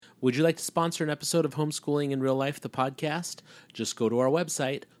Would you like to sponsor an episode of Homeschooling in Real Life, the podcast? Just go to our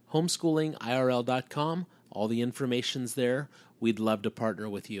website, homeschoolingirl.com. All the information's there. We'd love to partner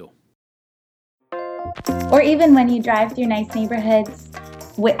with you. Or even when you drive through nice neighborhoods,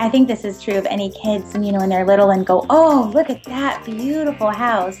 I think this is true of any kids, when they're little and go, oh, look at that beautiful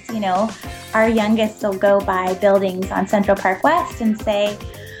house. Our youngest will go by buildings on Central Park West and say,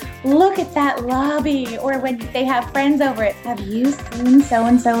 look at that lobby. Or when they have friends over, it's, have you seen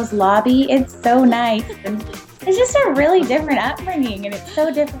so-and-so's lobby? It's so nice. And it's just a really different upbringing, and it's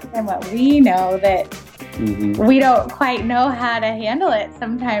so different than what we know that we don't quite know how to handle it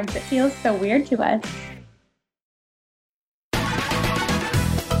sometimes. It feels so weird to us.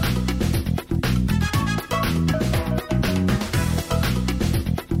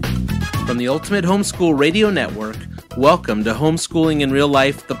 From the Ultimate Homeschool Radio Network, welcome to Homeschooling in Real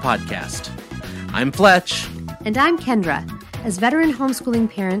Life, the podcast. I'm Fletch. And I'm Kendra. As veteran homeschooling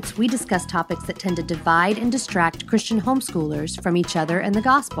parents, we discuss topics that tend to divide and distract Christian homeschoolers from each other and the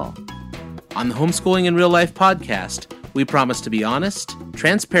gospel. On the Homeschooling in Real Life podcast, we promise to be honest,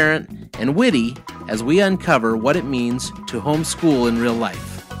 transparent, and witty as we uncover what it means to homeschool in real life.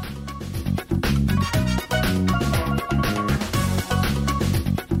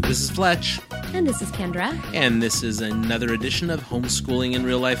 This is Fletch. And this is Kendra. And this is another edition of Homeschooling in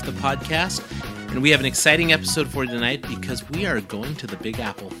Real Life, the podcast. And we have an exciting episode for you tonight because we are going to the Big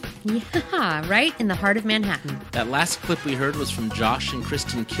Apple. Yeah, right in the heart of Manhattan. That last clip we heard was from Josh and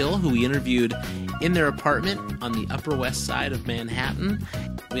Kristen Kill, who we interviewed in their apartment on the Upper West Side of Manhattan.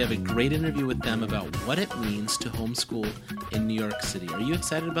 We have a great interview with them about what it means to homeschool in New York City. Are you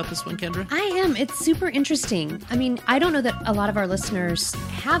excited about this one, Kendra? I am. It's super interesting. I don't know that a lot of our listeners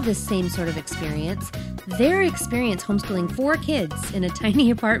have this same sort of experience. Their experience homeschooling 4 kids in a tiny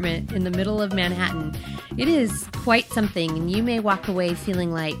apartment in the middle of Manhattan, it is quite something. And you may walk away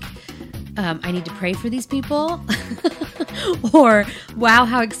feeling like, I need to pray for these people. Or, wow,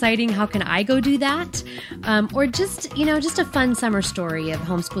 how exciting. How can I go do that? Or just a fun summer story of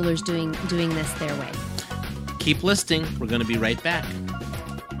homeschoolers doing this their way. Keep listening. We're going to be right back.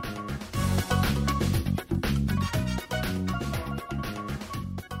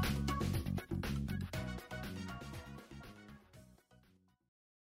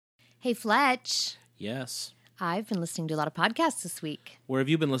 Hey, Fletch. Yes. I've been listening to a lot of podcasts this week. Where have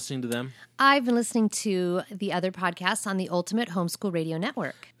you been listening to them? I've been listening to the other podcasts on the Ultimate Homeschool Radio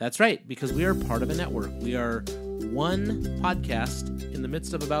Network. That's right, because we are part of a network. We are one podcast in the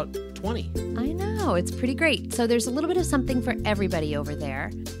midst of about 20. I know, it's pretty great. So there's a little bit of something for everybody over there.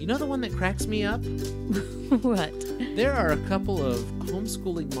 You know the one that cracks me up? What? There are a couple of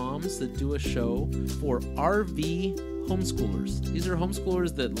homeschooling moms that do a show for RV homeschoolers. These are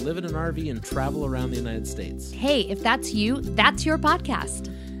homeschoolers that live in an RV and travel around the United States. Hey, if that's you, that's your podcast.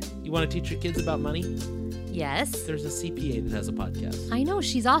 You want to teach your kids about money? Yes. There's a CPA that has a podcast. I know,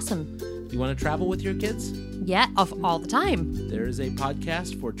 she's awesome. You want to travel with your kids? Yeah, all the time. There is a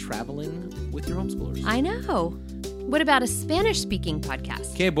podcast for traveling with your homeschoolers. I know. What about a Spanish-speaking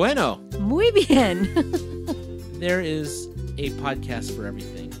podcast? Que bueno. Muy bien. There is a podcast for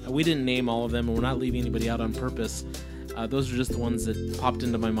everything. We didn't name all of them, and we're not leaving anybody out on purpose. Those are just the ones that popped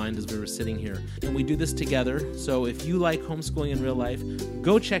into my mind as we were sitting here. And we do this together, so if you like homeschooling in real life,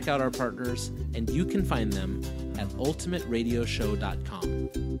 go check out our partners, and you can find them at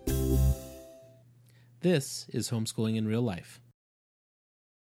ultimateradioshow.com. This is Homeschooling in Real Life.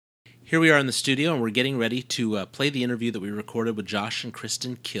 Here we are in the studio, and we're getting ready to play the interview that we recorded with Josh and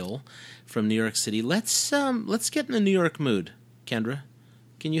Kristen Kill from New York City. Let's get in the New York mood. Kendra,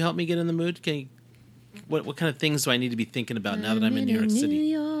 can you help me get in the mood? What kind of things do I need to be thinking about now that I'm in New York City? New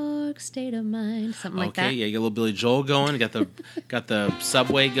York state of mind, something like that. Okay, yeah, you got a little Billy Joel going. Got the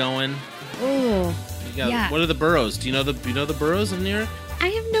subway going. Oh, yeah. What are the boroughs? Do you know the boroughs of New York? I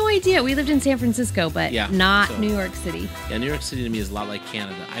have no idea. We lived in San Francisco, but not New York City. Yeah, New York City to me is a lot like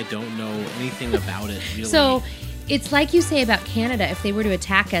Canada. I don't know anything about it, really. So it's like you say about Canada. If they were to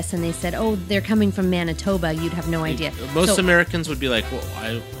attack us and they said, oh, they're coming from Manitoba, you'd have no idea. Most Americans would be like, well,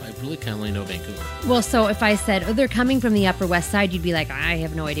 I really kind of only know Vancouver. Well, so if I said, oh, they're coming from the Upper West Side, you'd be like, I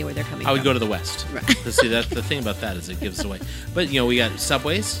have no idea where they're coming from. I would go to the West. Right. See, that's the thing about that is it gives away. But, we got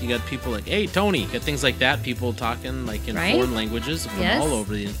subways. You got people like, hey, Tony. You got things like that. People talking like in foreign languages from all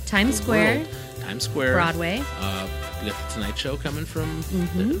over the Times Square. World. Times Square. Broadway. We got the Tonight Show coming from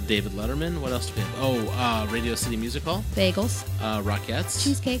David Letterman. What else do we have? Radio City Music Hall. Bagels. Rockettes.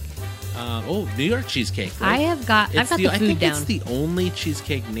 Cheesecake. New York cheesecake. Right? I've got the food down. I think it's the only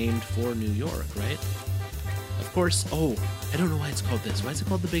cheesecake named for New York, right? Of course. I don't know why it's called this. Why is it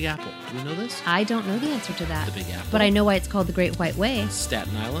called the Big Apple? Do we know this? I don't know the answer to that. The Big Apple. But I know why it's called the Great White Way.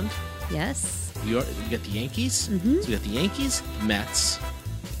 Staten Island. Yes. We got the Yankees. Mm-hmm. So we got the Yankees, Mets,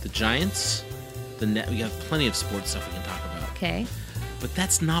 the Giants, the Net. We got plenty of sports stuff we can talk about. Okay. But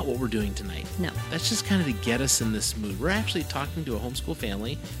that's not what we're doing tonight. No. That's just kind of to get us in this mood. We're actually talking to a homeschool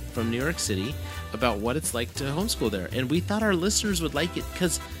family from New York City about what it's like to homeschool there. And we thought our listeners would like it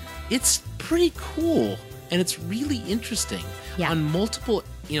because it's pretty cool and it's really interesting on multiple,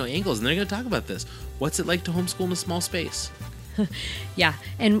 angles. And they're going to talk about this. What's it like to homeschool in a small space? Yeah,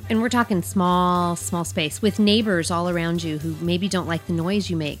 and we're talking small space with neighbors all around you who maybe don't like the noise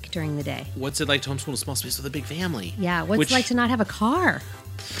you make during the day. What's it like to homeschool in a small space with a big family? Yeah, what's it like to not have a car?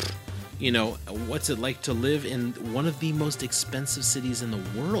 What's it like to live in one of the most expensive cities in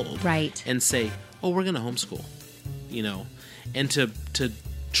the world? Right. And say, oh, we're going to homeschool, and to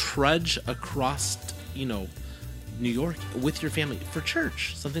trudge across, New York with your family for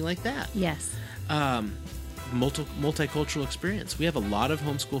church, something like that. Yes. Multicultural experience. We have a lot of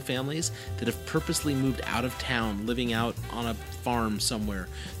homeschool families that have purposely moved out of town, living out on a farm somewhere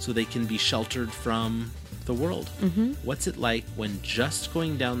so they can be sheltered from the world. Mm-hmm. What's it like when just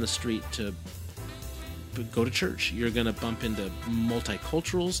going down the street to go to church, you're going to bump into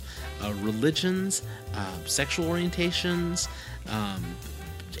multiculturals, religions, sexual orientations,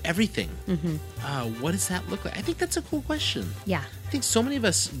 everything. Mm-hmm. What does that look like? I think that's a cool question. Yeah. I think so many of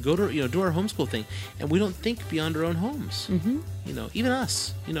us go to do our homeschool thing, and we don't think beyond our own homes. Mm-hmm. Even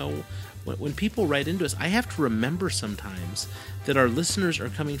us. When people write into us, I have to remember sometimes that our listeners are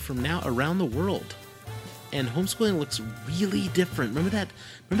coming from now around the world, and homeschooling looks really different. Remember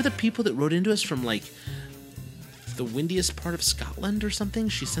the people that wrote into us from like the windiest part of Scotland or something?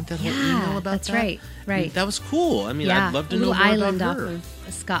 She sent that whole email about that's that. right. Right. That was cool. I mean, I'd love to know more island about her. off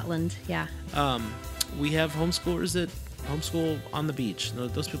of Scotland. Yeah. We have homeschoolers that homeschool on the beach.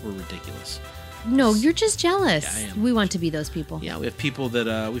 Those people are ridiculous. No, you're just jealous. Yeah, I am. We want to be those people. Yeah, we have people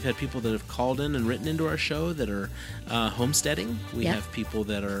that we've had people that have called in and written into our show that are homesteading. We have people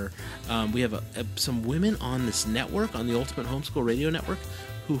that are we have some women on this network, on the Ultimate Homeschool Radio Network,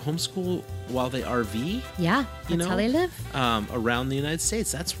 who homeschool while they RV. Yeah, that's how they live. Around the United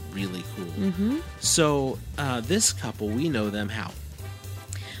States. That's really cool. Mm-hmm. So this couple, we know them how?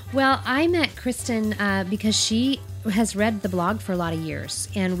 Well, I met Kristen because she has read the blog for a lot of years,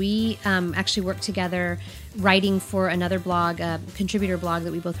 and we actually worked together writing for another blog, a contributor blog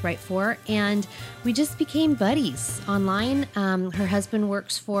that we both write for, and we just became buddies online. Her husband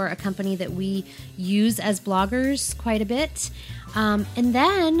works for a company that we use as bloggers quite a bit. And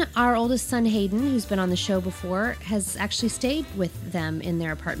then our oldest son, Hayden, who's been on the show before, has actually stayed with them in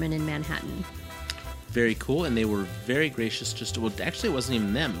their apartment in Manhattan. Very cool, and they were very gracious. Actually, it wasn't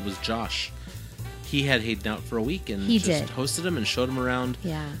even them; it was Josh. He had Hayden out for a week and hosted him and showed him around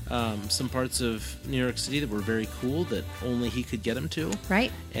some parts of New York City that were very cool that only he could get him to. Right.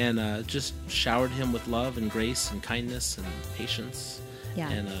 And just showered him with love and grace and kindness and patience. Yeah.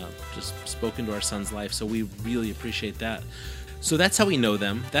 And just spoke into our son's life. So we really appreciate that. So that's how we know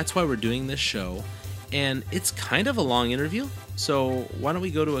them. That's why we're doing this show. And it's kind of a long interview. So why don't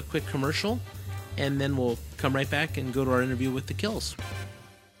we go to a quick commercial, and then we'll come right back and go to our interview with the Kills.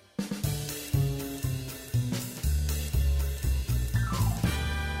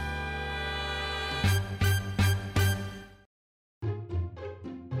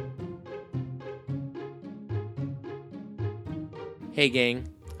 Hey gang,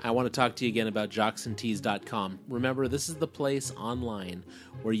 I want to talk to you again about JocksandTees.com. Remember, this is the place online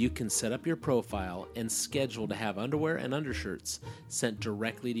where you can set up your profile and schedule to have underwear and undershirts sent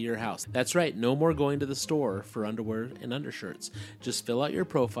directly to your house. That's right, no more going to the store for underwear and undershirts. Just fill out your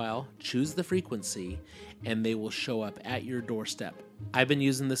profile, choose the frequency, and they will show up at your doorstep. I've been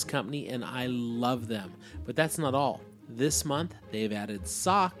using this company and I love them, but that's not all. This month, they've added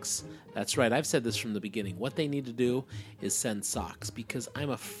socks. That's right, I've said this from the beginning. What they need to do is send socks because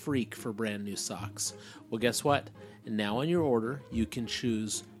I'm a freak for brand new socks. Well, guess what? Now on your order, you can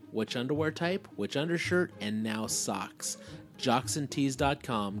choose which underwear type, which undershirt, and now socks.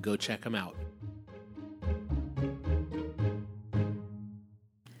 JocksandTees.com. Go check them out.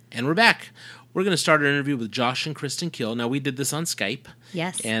 And we're back. We're going to start our interview with Josh and Kristen Kill. Now, we did this on Skype.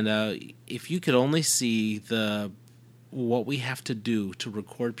 Yes. And if you could only see what we have to do to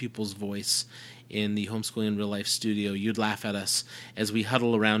record people's voice in the Homeschooling in Real Life studio, you'd laugh at us as we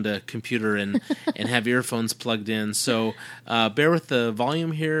huddle around a computer and have earphones plugged in. So bear with the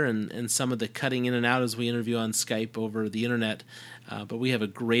volume here and some of the cutting in and out as we interview on Skype over the internet. But we have a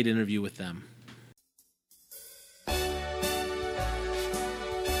great interview with them.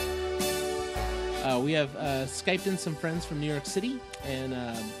 We have Skyped in some friends from New York City, and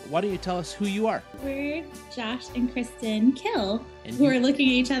why don't you tell us who you are? We're Josh and Kristen Kill, And who you- are looking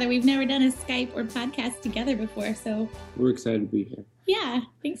at each other. We've never done a Skype or podcast together before, so We're excited to be here. yeah,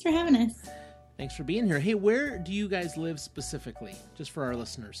 thanks for having us. Thanks for being here. Hey, where do you guys live specifically, just for our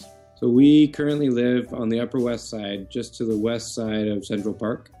listeners? So we currently live on the Upper West Side, just to the west side of Central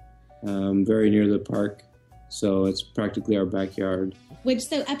Park, very near the park. So it's practically our backyard.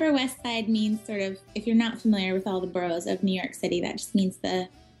 So Upper West Side means sort of, if you're not familiar with all the boroughs of New York City, that just means the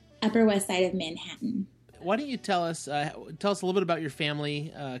Upper West Side of Manhattan. Why don't you tell us a little bit about your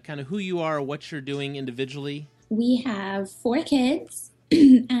family, kind of who you are, what you're doing individually? We have 4 kids.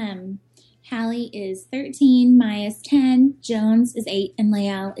 Hallie is 13, Maya's 10, Jones is 8, and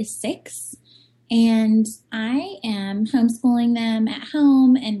Lael is 6. And I am homeschooling them at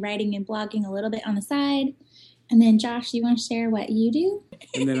home and writing and blogging a little bit on the side. And then, Josh, you want to share what you do?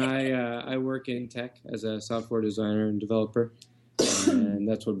 And then I work in tech as a software designer and developer, and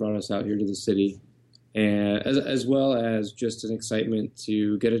that's what brought us out here to the city. And as well as just an excitement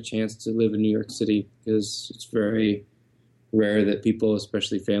to get a chance to live in New York City, because it's very rare that people,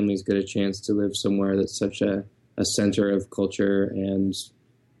 especially families, get a chance to live somewhere that's such a center of culture and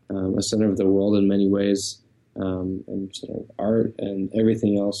a center of the world in many ways, and sort of art and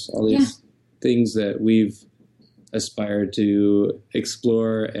everything else, all these things that we've aspired to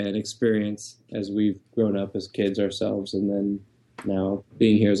explore and experience as we've grown up as kids ourselves, and then now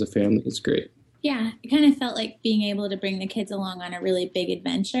being here as a family is great. Yeah, it kind of felt like being able to bring the kids along on a really big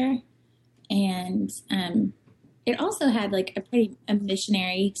adventure. And it also had like a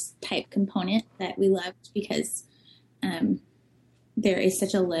missionary type component that we loved, because there is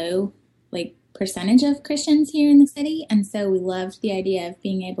such a low percentage of Christians here in the city. And so we loved the idea of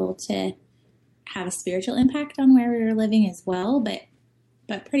being able to have a spiritual impact on where we were living as well. But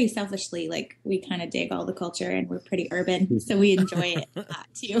pretty selfishly, we kind of dig all the culture, and we're pretty urban, so we enjoy it a lot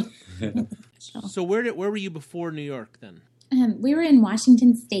too. So where were you before New York then? We were in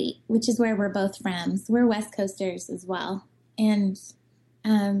Washington State, which is where we're both from. So we're West Coasters as well. And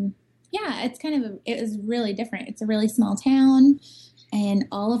it was really different. It's a really small town, and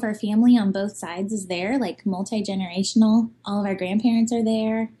all of our family on both sides is there, multi-generational. All of our grandparents are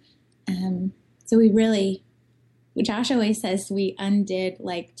there. So Josh always says we undid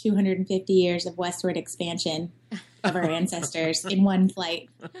 250 years of westward expansion of our ancestors in one flight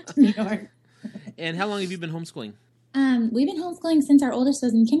to New York. And how long have you been homeschooling? We've been homeschooling since our oldest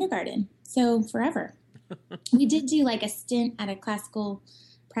was in kindergarten, so forever. We did do a stint at a classical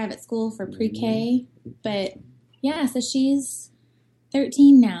private school for pre-K, but yeah, so she's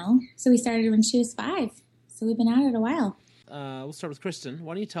 13 now. So we started when she was 5, so we've been at it a while. We'll start with Kristen.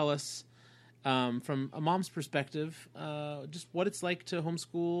 Why don't you tell us, from a mom's perspective, just what it's like to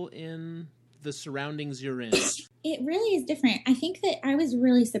homeschool in the surroundings you're in? It really is different. I think that I was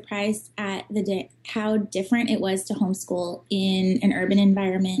really surprised at how different it was to homeschool in an urban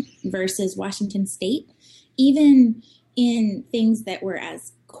environment versus Washington State, even in things that were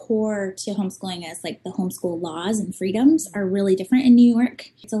as core to homeschooling as the homeschool laws and freedoms are really different in New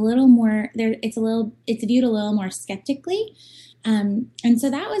York. It's a little more there. It's viewed a little more skeptically. And so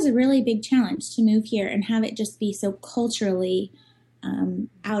that was a really big challenge to move here and have it just be so culturally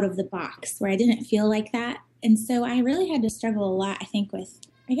out of the box, where I didn't feel like that. And so I really had to struggle a lot, I think, with,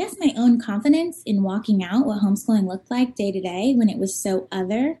 my own confidence in walking out what homeschooling looked like day to day when it was so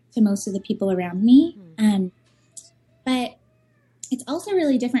other to most of the people around me. But it's also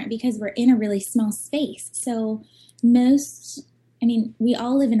really different because we're in a really small space. So we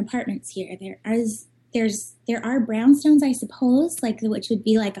all live in apartments here. There are brownstones, I suppose, which would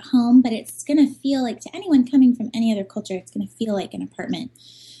be like a home, but it's going to feel like, to anyone coming from any other culture, it's going to feel like an apartment.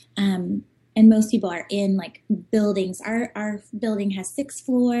 And most people are in buildings. Our building has 6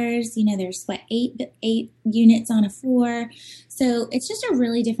 floors. There's 8 units on a floor. So it's just a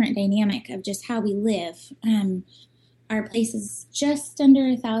really different dynamic of just how we live. Our place is just under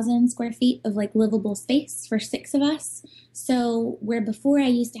 1,000 square feet of livable space for 6 of us. So where before I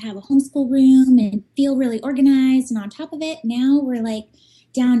used to have a homeschool room and feel really organized and on top of it, now we're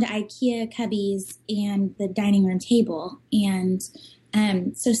down to IKEA cubbies and the dining room table. And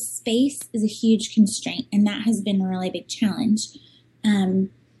so space is a huge constraint, and that has been a really big challenge.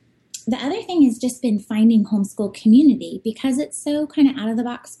 The other thing has just been finding homeschool community, because it's so kind of out of the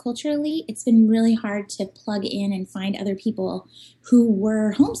box culturally. It's been really hard to plug in and find other people who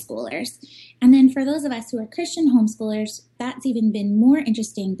were homeschoolers. And then for those of us who are Christian homeschoolers, that's even been more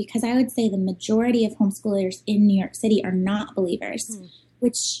interesting, because I would say the majority of homeschoolers in New York City are not believers,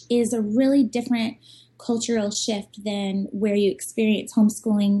 which is a really different cultural shift than where you experience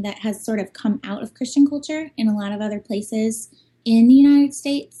homeschooling that has sort of come out of Christian culture in a lot of other places in the United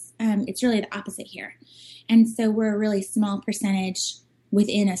States. It's really the opposite here. And so we're a really small percentage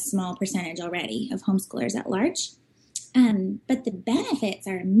within a small percentage already of homeschoolers at large. But the benefits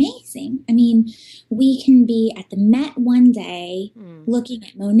are amazing. I mean, we can be at the Met one day looking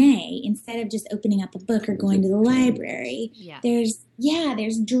at Monet instead of just opening up a book or going to the library. Yeah.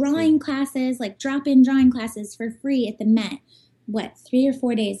 There's drawing classes, like drop-in drawing classes for free at the Met. 3 or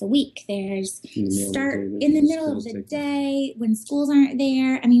 4 days a week. There's in the middle of the day when schools aren't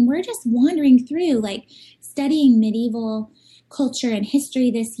there. I mean, we're just wandering through, like studying medieval culture and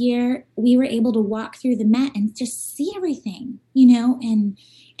history this year. We were able to walk through the Met and just see everything,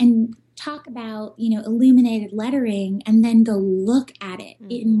 and talk about, illuminated lettering and then go look at it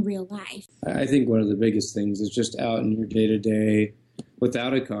in real life. I think one of the biggest things is just out in your day-to-day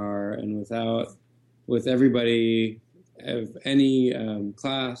without a car and with everybody of any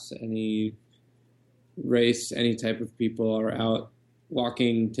class, any race, any type of people are out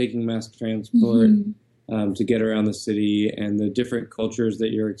walking, taking mass transport to get around the city, and the different cultures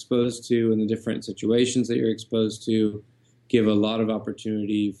that you're exposed to and the different situations that you're exposed to give a lot of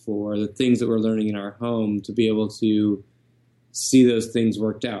opportunity for the things that we're learning in our home to be able to see those things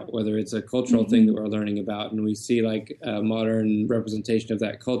worked out, whether it's a cultural thing that we're learning about and we see like a modern representation of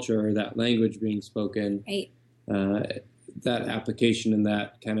that culture or that language being spoken. Right. That application and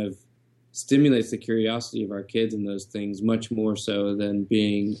that kind of stimulates the curiosity of our kids in those things much more so than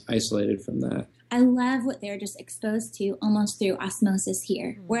being isolated from that. I love what they're just exposed to almost through osmosis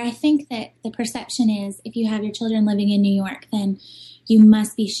here, where I think that the perception is if you have your children living in New York, then you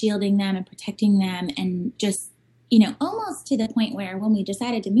must be shielding them and protecting them and just, almost to the point where when we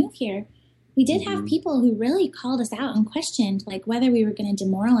decided to move here, we did have people who really called us out and questioned like whether we were going to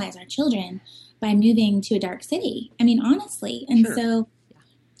demoralize our children by moving to a dark city. I mean, honestly. And so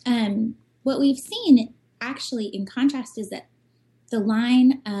what we've seen actually in contrast is that the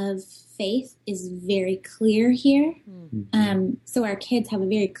line of faith is very clear here. So our kids have a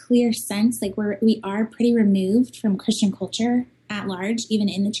very clear sense, like we are pretty removed from Christian culture at large, even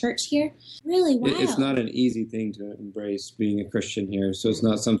in the church here. Really wild. It's not an easy thing to embrace being a Christian here. So it's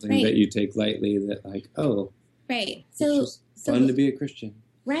not something that you take lightly that like, right. It's just fun to be a Christian.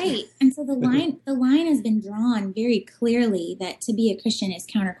 Right. And so the line has been drawn very clearly that to be a Christian is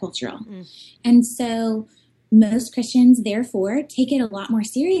countercultural. And so most Christians, therefore, take it a lot more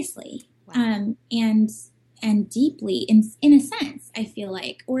seriously and deeply, in a sense, I feel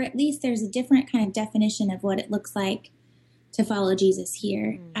like, or at least there's a different kind of definition of what it looks like to follow Jesus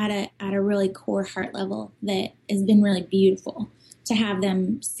here at a really core heart level that has been really beautiful to have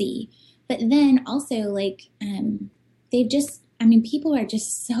them see. But then also, like, people are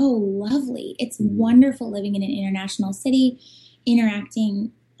just so lovely. It's wonderful living in an international city,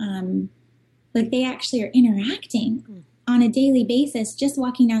 interacting, they actually are interacting on a daily basis, just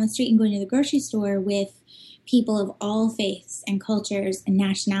walking down the street and going to the grocery store with people of all faiths and cultures and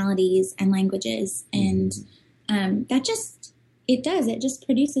nationalities and languages. And it just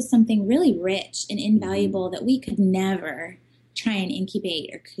produces something really rich and invaluable that we could never try and incubate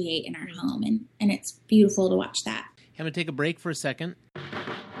or create in our home. And it's beautiful to watch that. I'm going to take a break for a second.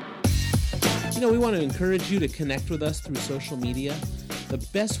 We want to encourage you to connect with us through social media. The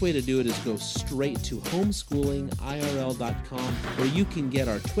best way to do it is go straight to homeschoolingirl.com, where you can get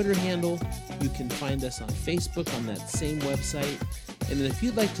our Twitter handle. You can find us on Facebook on that same website. And then if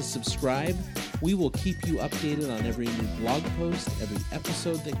you'd like to subscribe, we will keep you updated on every new blog post, every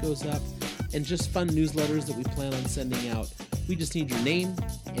episode that goes up, and just fun newsletters that we plan on sending out. We just need your name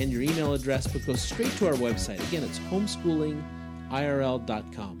and your email address, but go straight to our website. Again, it's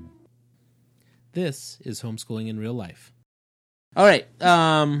homeschoolingirl.com. This is Homeschooling in Real Life. All right,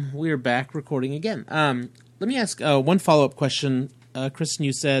 we are back recording again. Let me ask one follow-up question. Kristen,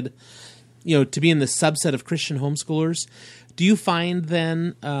 you said, to be in the subset of Christian homeschoolers, do you find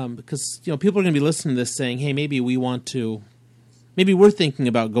then, because, people are going to be listening to this saying, hey, maybe we're thinking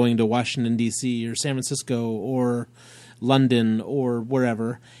about going to Washington, D.C. or San Francisco or London or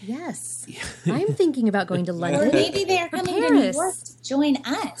wherever. Yes. I'm thinking about going to London. Or maybe they're coming to New York to join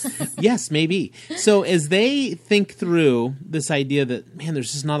us. Yes, maybe. So as they think through this idea that, man,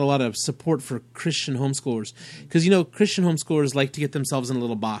 there's just not a lot of support for Christian homeschoolers, because, Christian homeschoolers like to get themselves in a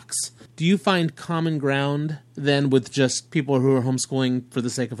little box. Do you find common ground then with just people who are homeschooling for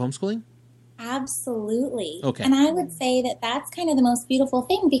the sake of homeschooling? Absolutely. Okay. And I would say that that's kind of the most beautiful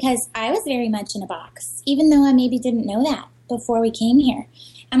thing, because I was very much in a box, even though I maybe didn't know that before we came here.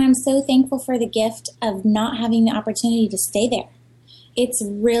 And I'm so thankful for the gift of not having the opportunity to stay there. It's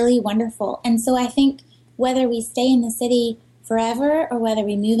really wonderful. And so I think whether we stay in the city forever or whether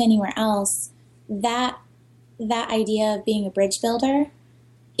we move anywhere else, that idea of being a bridge builder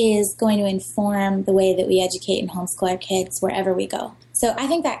is going to inform the way that we educate and homeschool our kids wherever we go. So I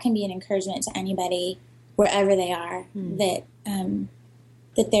think that can be an encouragement to anybody wherever they are, that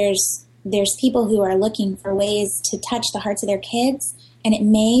there's people who are looking for ways to touch the hearts of their kids, and it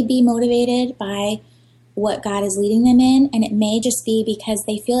may be motivated by what God is leading them in, and it may just be because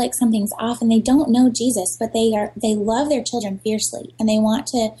they feel like something's off and they don't know Jesus, but they love their children fiercely, and they want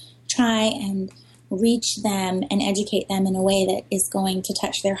to try and reach them and educate them in a way that is going to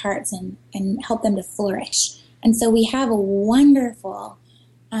touch their hearts and help them to flourish. And so we have a wonderful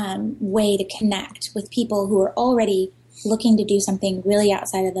way to connect with people who are already looking to do something really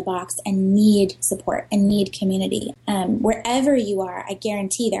outside of the box and need support and need community. Wherever you are, I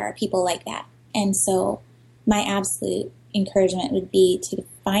guarantee there are people like that. And so my absolute encouragement would be to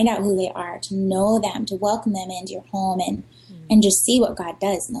find out who they are, to know them, to welcome them into your home, and just see what God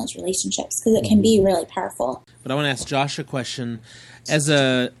does in those relationships, because it can be really powerful. But I want to ask Josh a question. As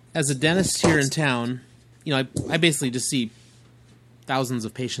a dentist here in town, I basically just see thousands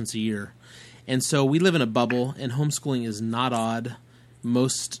of patients a year. And so we live in a bubble, and homeschooling is not odd.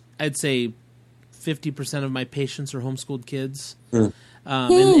 I'd say 50% of my patients are homeschooled kids.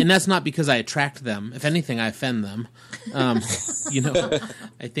 And that's not because I attract them. If anything, I offend them. I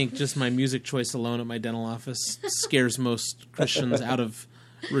think just my music choice alone at my dental office scares most Christians out of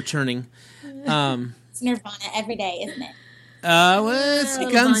returning. It's Nirvana every day, isn't it?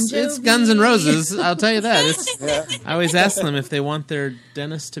 It's Guns N' Roses. I'll tell you that. I always ask them if they want their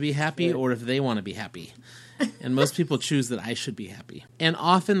dentist to be happy or if they want to be happy. And most people choose that I should be happy. And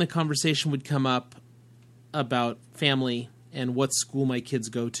often the conversation would come up about family and what school my kids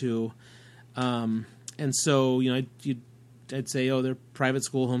go to. And so, I'd say, they're private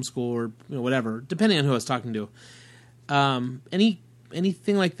school, homeschool, or whatever, depending on who I was talking to.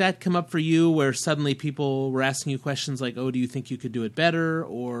 Anything like that come up for you where suddenly people were asking you questions like, do you think you could do it better?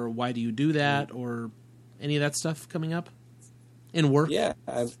 Or why do you do that? Or any of that stuff coming up in work? Yeah,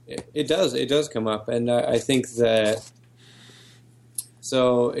 it does. It does come up. And I think that,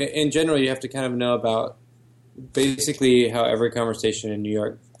 so in general, you have to kind of know about basically how every conversation in New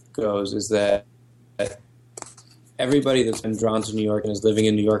York goes, is that everybody that's been drawn to New York and is living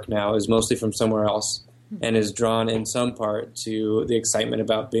in New York now is mostly from somewhere else, and is drawn in some part to the excitement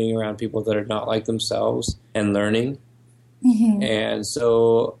about being around people that are not like themselves and learning. Mm-hmm. And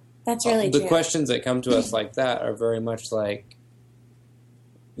so that's really the true. questions that come to us like that are very much like,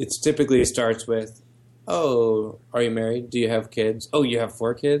 it typically starts with, are you married? Do you have kids? Oh, you have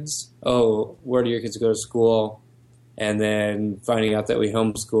 4 kids? Oh, where do your kids go to school? And then finding out that we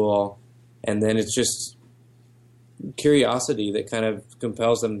homeschool. And then it's just curiosity that kind of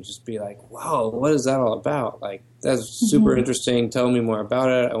compels them to just be like, wow, what is that all about? Like, that's super interesting. Tell me more about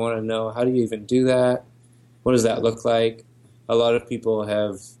it. I want to know, how do you even do that? What does that look like? A lot of people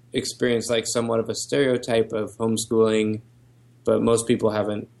have experienced like somewhat of a stereotype of homeschooling, but most people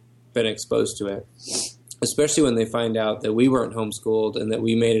haven't been exposed to it, especially when they find out that we weren't homeschooled and that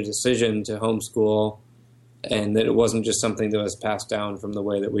we made a decision to homeschool and that it wasn't just something that was passed down from the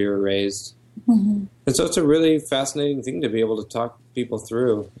way that we were raised. Mm-hmm. And so it's a really fascinating thing to be able to talk people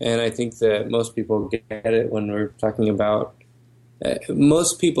through. And I think that most people get it when we're talking about,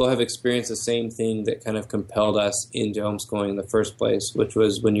 most people have experienced the same thing that kind of compelled us into homeschooling in the first place, which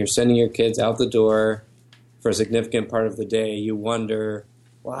was when you're sending your kids out the door for a significant part of the day, you wonder,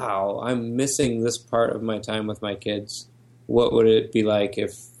 wow, I'm missing this part of my time with my kids. What would it be like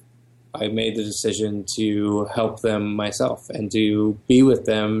if I made the decision to help them myself and to be with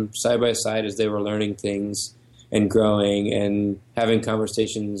them side by side as they were learning things and growing and having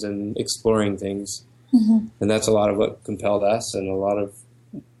conversations and exploring things? Mm-hmm. And that's a lot of what compelled us and a lot of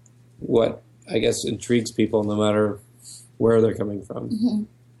what, I guess, intrigues people no matter where they're coming from. Mm-hmm.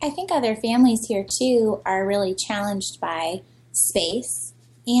 I think other families here, too, are really challenged by space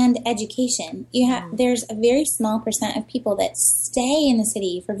and education. There's a very small percent of people that stay in the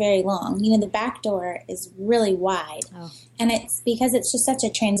city for very long. The back door is really wide. Oh. And it's because it's just such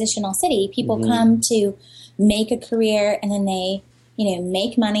a transitional city. People come to make a career, and then they,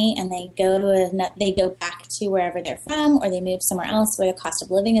 make money, and they go back to wherever they're from, or they move somewhere else where the cost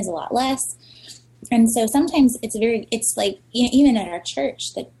of living is a lot less. And so sometimes it's like, even at our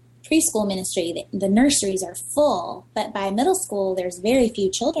church, the preschool ministry, the nurseries are full, but by middle school, there's very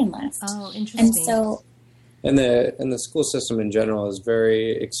few children left. Oh, interesting. And so, and the school system in general is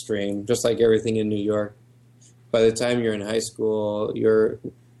very extreme, just like everything in New York. By the time you're in high school,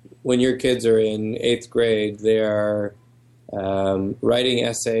 when your kids are in 8th grade, they are writing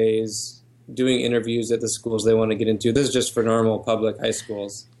essays, doing interviews at the schools they want to get into. This is just for normal public high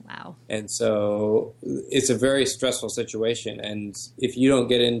schools. Wow. And so it's a very stressful situation. And if you don't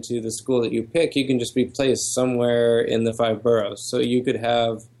get into the school that you pick, you can just be placed somewhere in the 5 boroughs. So you could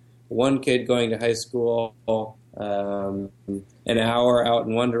have one kid going to high school an hour out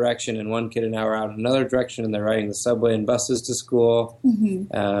in one direction and one kid an hour out in another direction, and they're riding the subway and buses to school.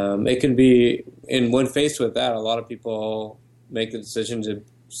 Mm-hmm. It can be, and when faced with that, a lot of people make the decision to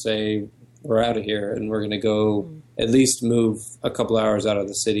say, we're out of here and we're going to go at least move a couple hours out of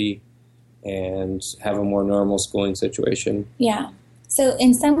the city and have a more normal schooling situation. Yeah. So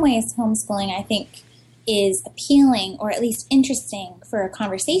in some ways, homeschooling, I think, is appealing or at least interesting for a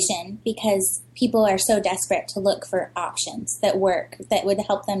conversation because people are so desperate to look for options that work, that would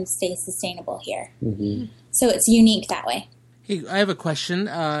help them stay sustainable here. Mm-hmm. So it's unique that way. Hey, I have a question,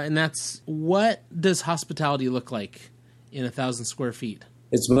 and that's, what does hospitality look like in 1,000 square feet?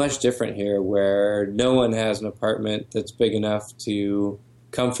 It's much different here, where no one has an apartment that's big enough to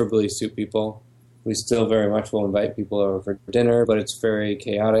comfortably suit people. We still very much will invite people over for dinner, but it's very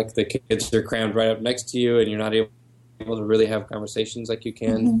chaotic. The kids are crammed right up next to you, and you're not able to really have conversations like you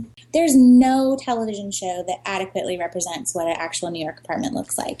can. Mm-hmm. There's no television show that adequately represents what an actual New York apartment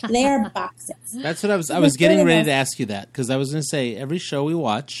looks like. They are boxes. That's what I was getting ready to ask you that, because I was going to say, every show we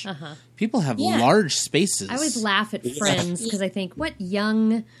watch, people have large spaces. I always laugh at Friends because I think, what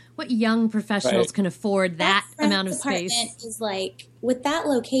young professionals can afford that amount of space? Is like, with that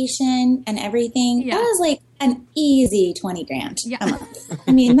location and everything, that was like an easy $20,000 a month.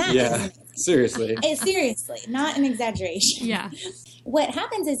 I mean, that is seriously. Seriously, not an exaggeration. Yeah. What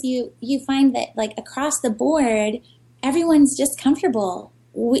happens is you find that, like, across the board, everyone's just comfortable.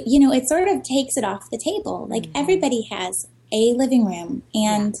 It sort of takes it off the table. Like, everybody has a living room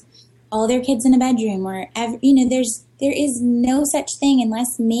and all their kids in a bedroom, or there is no such thing,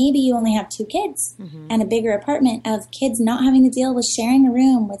 unless maybe you only have 2 kids and a bigger apartment, of kids not having to deal with sharing a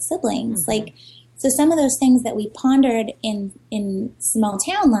room with siblings. Like, so some of those things that we pondered in small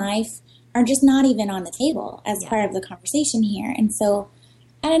town life are just not even on the table as part of the conversation here. And so,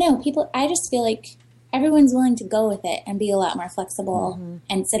 I don't know, I just feel like everyone's willing to go with it and be a lot more flexible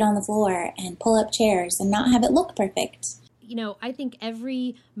and sit on the floor and pull up chairs and not have it look perfect. I think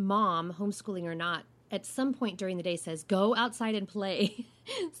every mom, homeschooling or not, at some point during the day says, go outside and play.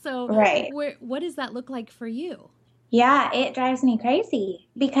 So what does that look like for you? Yeah, it drives me crazy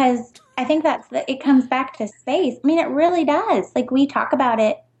because I think it comes back to space. I mean, it really does. Like, we talk about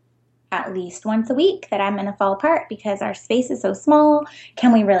it at least once a week, that I'm going to fall apart because our space is so small.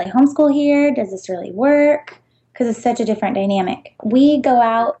 Can we really homeschool here? Does this really work? Because it's such a different dynamic. We go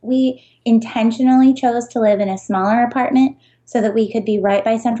out, we intentionally chose to live in a smaller apartment so that we could be right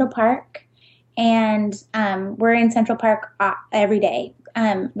by Central Park. And we're in Central Park every day.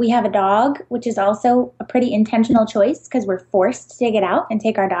 We have a dog, which is also a pretty intentional choice because we're forced to get out and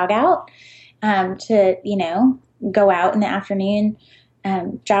take our dog out to, go out in the afternoon.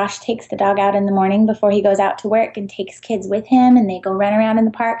 Josh takes the dog out in the morning before he goes out to work and takes kids with him, and they go run around in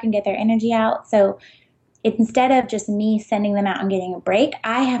the park and get their energy out. So instead of just me sending them out and getting a break,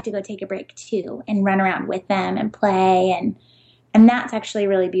 I have to go take a break too and run around with them and play. And that's actually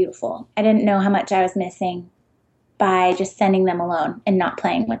really beautiful. I didn't know how much I was missing by just sending them alone and not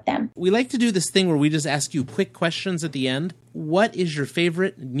playing with them. We like to do this thing where we just ask you quick questions at the end. What is your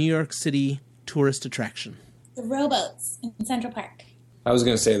favorite New York City tourist attraction? The rowboats in Central Park. I was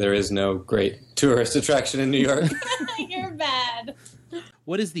going to say there is no great tourist attraction in New York. You're bad.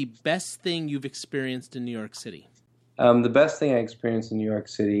 What is the best thing you've experienced in New York City? The best thing I experienced in New York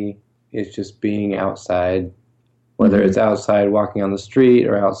City is just being outside, whether it's outside walking on the street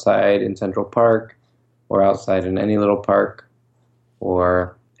or outside in Central Park or outside in any little park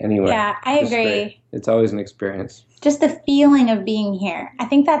or anywhere. Yeah, I agree. Great. It's always an experience. Just the feeling of being here. I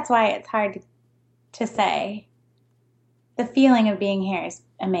think that's why it's hard to say. The feeling of being here is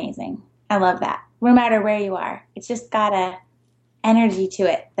amazing. I love that. No matter where you are, it's just got a energy to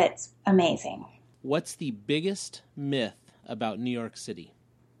it that's amazing. What's the biggest myth about New York City?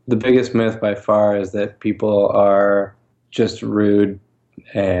 The biggest myth by far is that people are just rude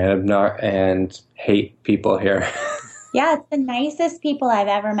and hate people here. Yeah, it's the nicest people I've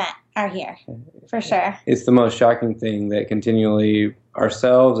ever met are here, for sure. It's the most shocking thing that continually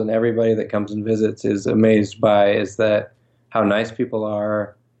ourselves and everybody that comes and visits is amazed by, is that how nice people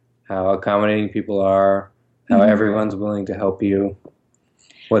are, how accommodating people are, how everyone's willing to help you,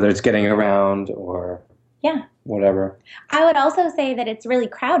 whether it's getting around or whatever. I would also say that it's really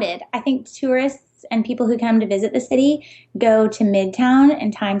crowded. I think tourists and people who come to visit the city go to Midtown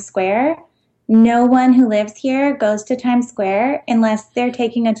and Times Square, No one who lives here goes to Times Square unless they're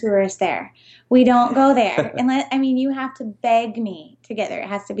taking a tourist there. We don't go there unless, you have to beg me to get there. It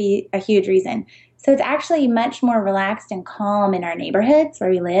has to be a huge reason. So it's actually much more relaxed and calm in our neighborhoods where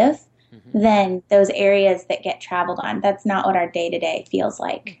we live than those areas that get traveled on. That's not what our day-to-day feels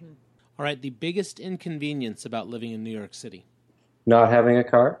like. All right, the biggest inconvenience about living in New York City? Not having a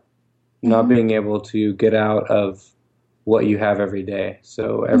car, not being able to get out of what you have every day.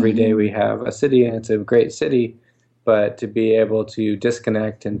 So every day we have a city, and it's a great city, but to be able to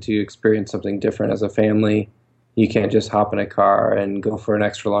disconnect and to experience something different as a family, you can't just hop in a car and go for an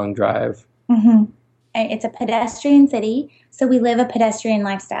extra long drive. It's a pedestrian city, so we live a pedestrian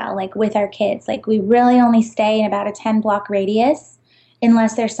lifestyle, like with our kids. Like we really only stay in about a 10-block radius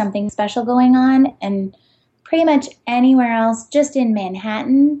unless there's something special going on. And pretty much anywhere else, just in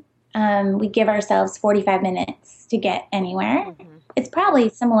Manhattan, we give ourselves 45 minutes to get anywhere. It's probably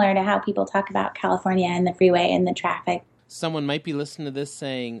similar to how people talk about California and the freeway and the traffic. Someone might be listening to this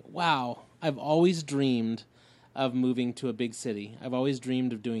saying, wow, I've always dreamed of moving to a big city. I've always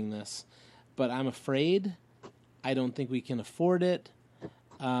dreamed of doing this, but I'm afraid. I don't think we can afford it,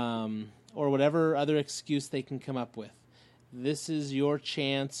 or whatever other excuse they can come up with. This is your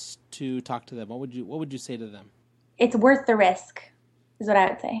chance to talk to them. What would you say to them? It's worth the risk, is what I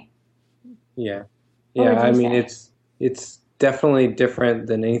would say. Yeah. What would you say? It's definitely different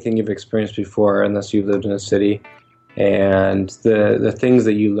than anything you've experienced before unless you've lived in a city. And the things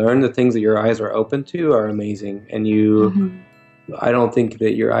that you learn, the things that your eyes are open to are amazing. And I don't think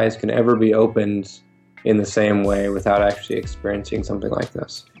that your eyes can ever be opened in the same way without actually experiencing something like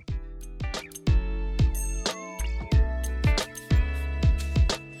this.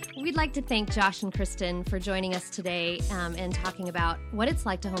 We'd like to thank Josh and Kristen for joining us today and talking about what it's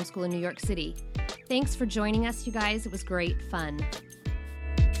like to homeschool in New York City. Thanks for joining us, you guys. It was great fun.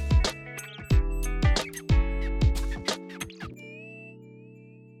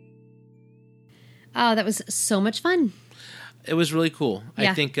 Oh, that was so much fun. It was really cool.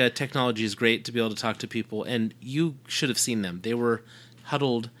 Yeah. I think technology is great to be able to talk to people, and you should have seen them. They were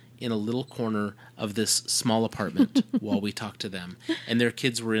huddled in a little corner of this small apartment while we talked to them, and their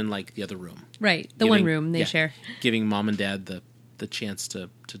kids were in like the other room. Right, the one room they share. Giving mom and dad the chance to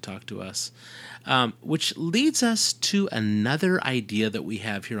talk to us. Which leads us to another idea that we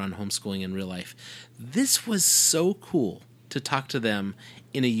have here on Homeschooling in Real Life. This was so cool to talk to them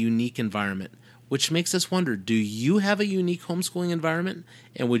in a unique environment, which makes us wonder, do you have a unique homeschooling environment?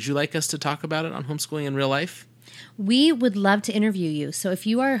 And would you like us to talk about it on Homeschooling in Real Life? We would love to interview you. So if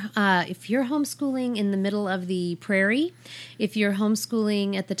you're homeschooling in the middle of the prairie, if you're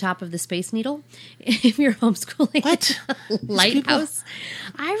homeschooling at the top of the Space Needle, if you're homeschooling at a lighthouse.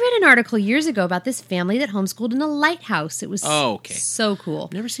 I read an article years ago about this family that homeschooled in a lighthouse. It was so cool.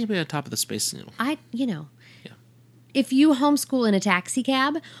 Never seen anybody on top of the Space Needle. If you homeschool in a taxi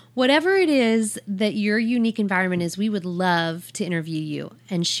cab, whatever it is that your unique environment is, we would love to interview you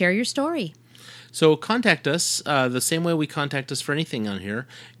and share your story. So contact us the same way we contact us for anything on here.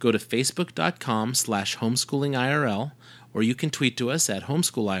 Go to facebook.com/homeschoolingirl, or you can tweet to us at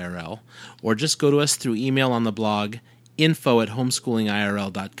homeschoolirl, or just go to us through email on the blog,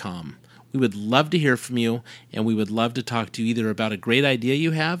 info@homeschoolingirl.com. We would love to hear from you, and we would love to talk to you either about a great idea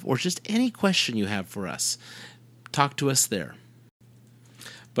you have or just any question you have for us. Talk to us there.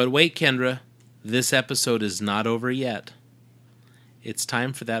 But wait, Kendra, this episode is not over yet. It's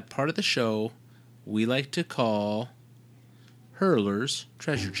time for that part of the show we like to call Hurler's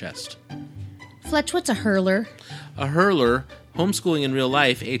Treasure Chest. Fletch, what's a hurler? A hurler, homeschooling in real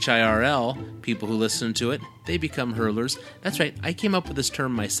life, HIRL, people who listen to it, they become hurlers. That's right, I came up with this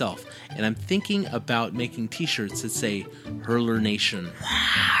term myself, and I'm thinking about making t-shirts that say Hurler Nation.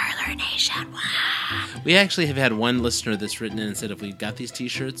 Hurler Nation, wow. We actually have had one listener that's written in and said if we got these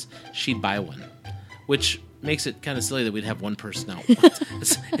t-shirts, she'd buy one, which makes it kind of silly that we'd have one person out.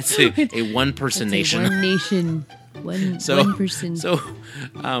 It's a one-person nation. One nation. One person. So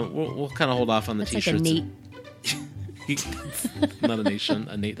we'll kind of hold off on the that's t-shirts. Like a Nate. Not a nation,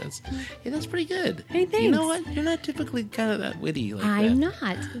 a Nate. That's pretty good. Hey, thanks. You know what? You're not typically kind of that witty like I'm that.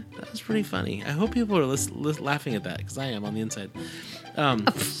 not. That was pretty funny. I hope people are laughing at that because I am on the inside.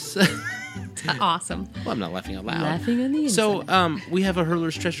 Awesome. Well, I'm not laughing out loud. Laughing on the inside. So we have a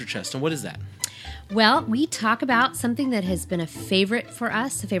Hurler's Treasure Chest, and what is that? Well, we talk about something that has been a favorite for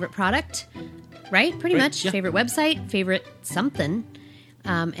us, a favorite product, right? Pretty much. Yeah. Favorite website, favorite something.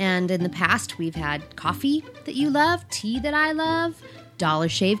 And in the past, we've had coffee that you love, tea that I love. Dollar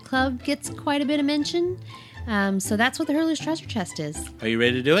Shave Club gets quite a bit of mention. So that's what the Hurler's Treasure Chest is. Are you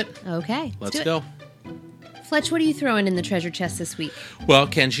ready to do it? Okay. Let's go. Fletch, what are you throwing in the treasure chest this week? Well,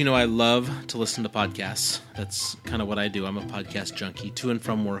 Kenj, you know I love to listen to podcasts. That's kind of what I do. I'm a podcast junkie. To and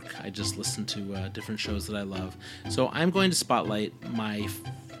from work, I just listen to different shows that I love. So I'm going to spotlight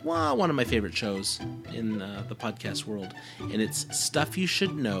one of my favorite shows in the podcast world, and it's Stuff You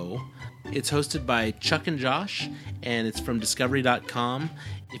Should Know. It's hosted by Chuck and Josh, and it's from Discovery.com.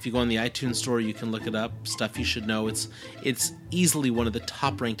 If you go on the iTunes store, you can look it up. Stuff You Should Know. It's easily one of the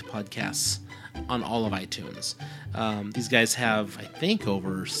top-ranked podcasts on all of iTunes. These guys have, I think,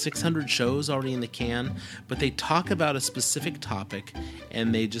 over 600 shows already in the can, but they talk about a specific topic,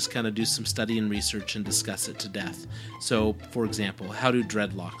 and they just kind of do some study and research and discuss it to death. So, for example, how do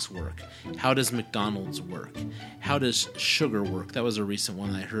dreadlocks work? How does McDonald's work? How does sugar work? That was a recent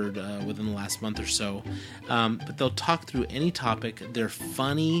one I heard within the last month or so. But they'll talk through any topic. They're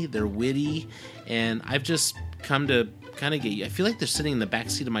funny, they're witty, and I've just come to kind of get you. I feel like they're sitting in the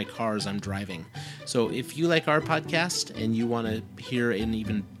backseat of my car as I'm driving. So if you like our podcast and you want to hear an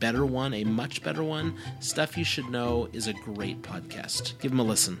even better one, a much better one, Stuff You Should Know is a great podcast. Give them a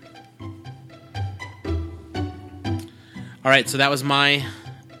listen. All right, so that was my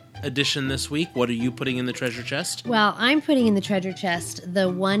edition this week. What are you putting in the treasure chest? Well, I'm putting in the treasure chest the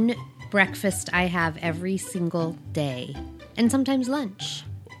one breakfast I have every single day, and sometimes lunch.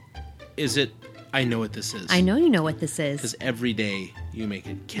 Is it? I know what this is. I know you know what this is. Because every day you make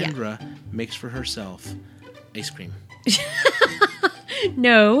it. Kendra makes for herself ice cream.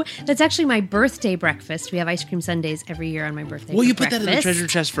 No, that's actually my birthday breakfast. We have ice cream sundaes every year on my birthday. Well, you put that in the treasure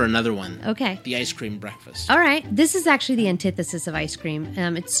chest for another one. Okay. The ice cream breakfast. All right. This is actually the antithesis of ice cream.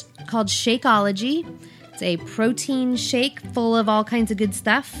 It's called Shakeology. It's a protein shake full of all kinds of good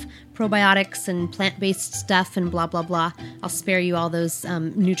stuff, probiotics and plant-based stuff and blah, blah, blah. I'll spare you all those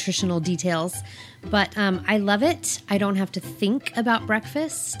nutritional details. But I love it. I don't have to think about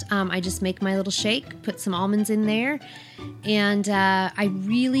breakfast. I just make my little shake, put some almonds in there. And I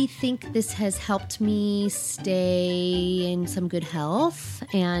really think this has helped me stay in some good health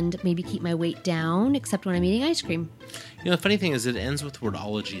and maybe keep my weight down, except when I'm eating ice cream. You know, the funny thing is it ends with the word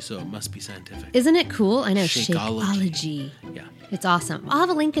ology, so it must be scientific. Isn't it cool? I know. Shakeology. Yeah. It's awesome. I'll have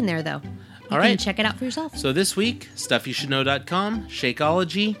a link in there, though. You can check it out for yourself. So this week, StuffYouShouldKnow.com,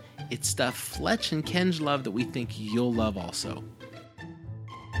 Shakeology. It's stuff Fletch and Kenj love that we think you'll love also.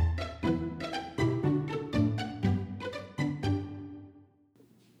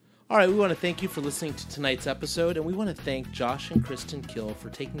 All right, we want to thank you for listening to tonight's episode, and we want to thank Josh and Kristen Kill for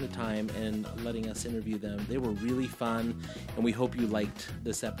taking the time and letting us interview them. They were really fun, and we hope you liked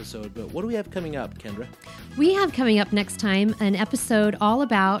this episode. But what do we have coming up, Kendra? We have coming up next time an episode all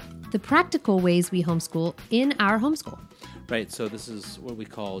about the practical ways we homeschool in our homeschool. Right, so this is what we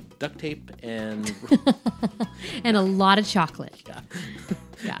call duct tape and... and a lot of chocolate.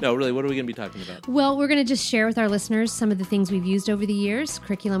 Yeah. No, really, what are we going to be talking about? Well, we're going to just share with our listeners some of the things we've used over the years,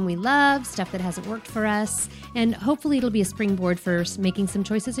 curriculum we love, stuff that hasn't worked for us, and hopefully it'll be a springboard for making some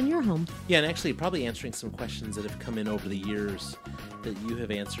choices in your home. Yeah, and actually probably answering some questions that have come in over the years that you have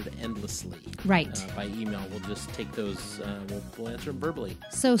answered endlessly. Right. By email. We'll just take those, we'll answer them verbally.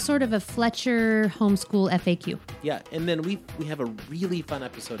 So sort of a Fletcher homeschool FAQ. Yeah, and then we have a really fun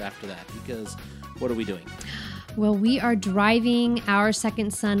episode after that, because what are we doing? Well, we are driving our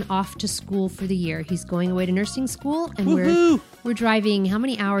second son off to school for the year. He's going away to nursing school, and we're driving. How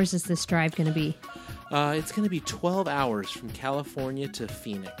many hours is this drive going to be? It's going to be 12 hours from California to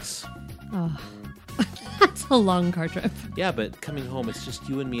Phoenix. Oh, that's a long car trip. Yeah, but coming home, it's just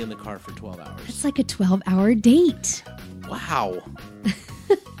you and me in the car for 12 hours. It's like a 12-hour date. Wow.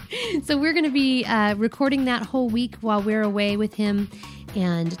 So we're going to be recording that whole week while we're away with him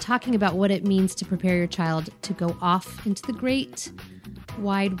and talking about what it means to prepare your child to go off into the great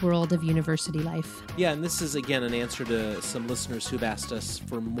wide world of university life. Yeah, and this is, again, an answer to some listeners who've asked us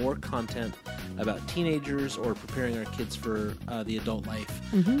for more content about teenagers or preparing our kids for the adult life.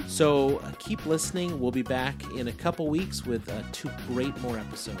 Mm-hmm. So keep listening. We'll be back in a couple weeks with 2 great more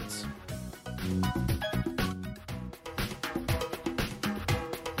episodes.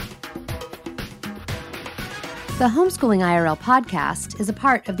 The Homeschooling IRL podcast is a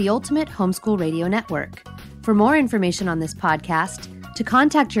part of the Ultimate Homeschool Radio Network. For more information on this podcast, to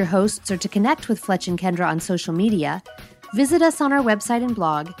contact your hosts or to connect with Fletch and Kendra on social media, visit us on our website and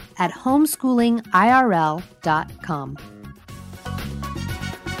blog at homeschoolingirl.com.